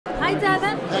Hi,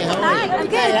 Dermot. Hey, how are you? Hi, I'm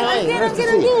good. Hey, hi. I'm good. Nice I'm to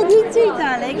good. see you. I'm good. You too,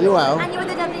 darling. You well? And you're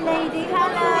with the lovely lady.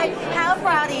 Hello. How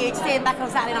proud are you to see him back on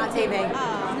Saturday Night TV?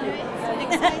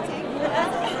 It's exciting.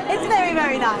 It's very,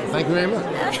 very nice. Thank you very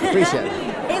much. Appreciate it.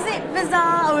 Is it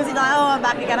bizarre, or is it like, oh, I'm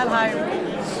back again, I'm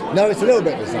home? No, it's a little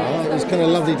bit bizarre. It was kind of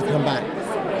lovely to come back.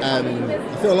 I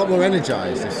feel a lot more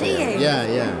energised this year. Do you?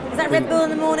 Yeah. Is that Red Bull in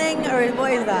the morning, or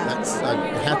what is that? That's a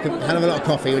hell of a lot of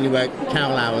coffee when you work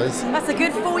Cowell hours. That's a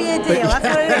good 4-year deal, that's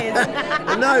what it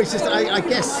is. No, it's just, I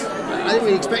guess, I didn't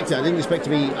really expect it. I didn't expect to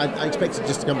be, I expected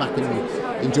just to come back and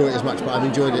enjoy it as much, but I've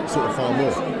enjoyed it sort of far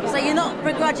more. So you're not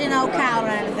begrudging old Cowell or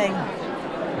anything?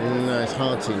 No, it's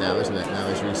hard to now, isn't it? Now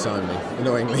he's re-signed me,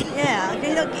 annoyingly. Yeah,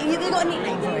 you've got a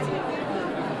nickname for him?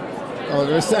 Oh,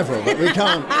 there are several, but we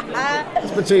can't.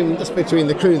 That's between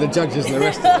the crew, the judges, and the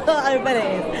rest of us. I bet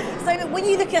it is. So when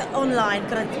you look at online,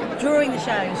 kind of during the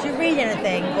shows, do you read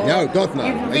anything? Or No, God no.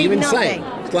 Are you insane?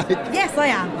 It's like, yes, I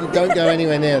am. you don't go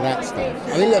anywhere near that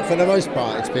stuff. I mean, look, for the most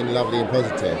part, it's been lovely and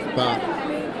positive, but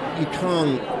you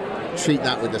can't treat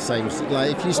that with the same.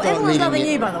 Like, if you start everyone's reading, loving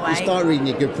you, by the way. You start reading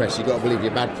your good press, you've got to believe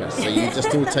your bad press. So you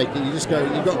just all take it. You just go.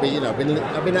 You've got to be. You know, I've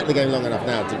been at the game long enough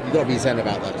now. You've got to be zen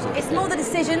about that. Sort of It's thing. more the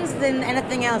decisions than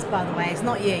anything else, by the way. It's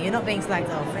not you. You're not being slagged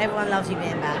off. Everyone loves you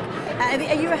being back.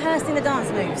 Are you rehearsing the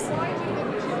dance moves? I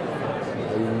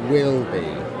will be.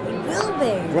 You will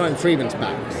be. Ryan Freeman's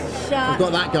back. I've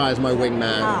got that guy as my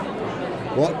wingman. Ah.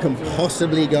 What can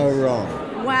possibly go wrong?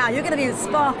 Wow, you're going to be in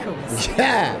sparkles.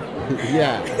 Yeah.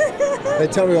 They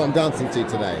tell me what I'm dancing to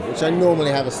today, which I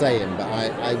normally have a say in, but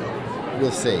I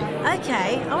will see.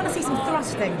 Okay, I want to see some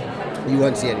thrusting. You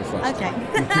won't see any thrust. Okay.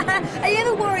 Are you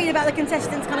ever worried about the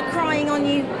contestants kind of crying on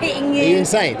you, hitting you? Are you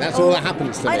insane? That's all that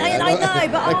happens to me. I know,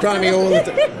 but they cry me all the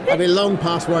time. I've been long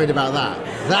past worried about that.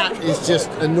 That is just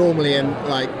normally an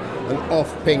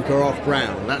off pink or off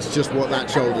brown. That's just what that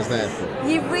shoulder's there for.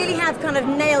 You really have kind of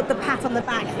nailed the pat on the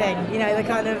back thing, you know, the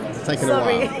kind of It's taken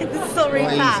sorry, a while. sorry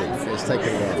Not pat. easy. It's taken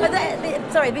a while.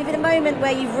 But sorry, but in a moment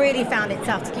where you've really found it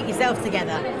tough to keep yourself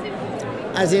together.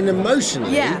 As in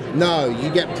emotionally, yeah. No, you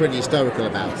get pretty stoical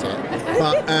about it.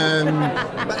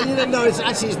 But you know, no,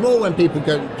 it's more when people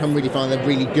come really far, they're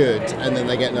really good, and then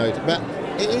they get noted. But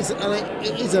it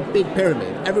is a big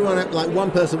pyramid. Everyone, like one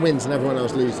person wins and everyone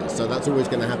else loses, so that's always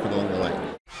going to happen along the way.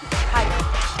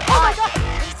 Oh my God!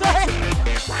 Sorry.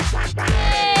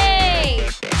 Hey!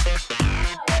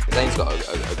 Zane's got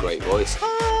a great voice.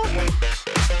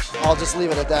 I'll just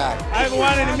leave it at that. I've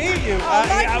wanted to meet you. We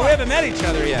haven't met each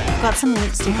other yet. Got some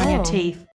lipstick on your teeth.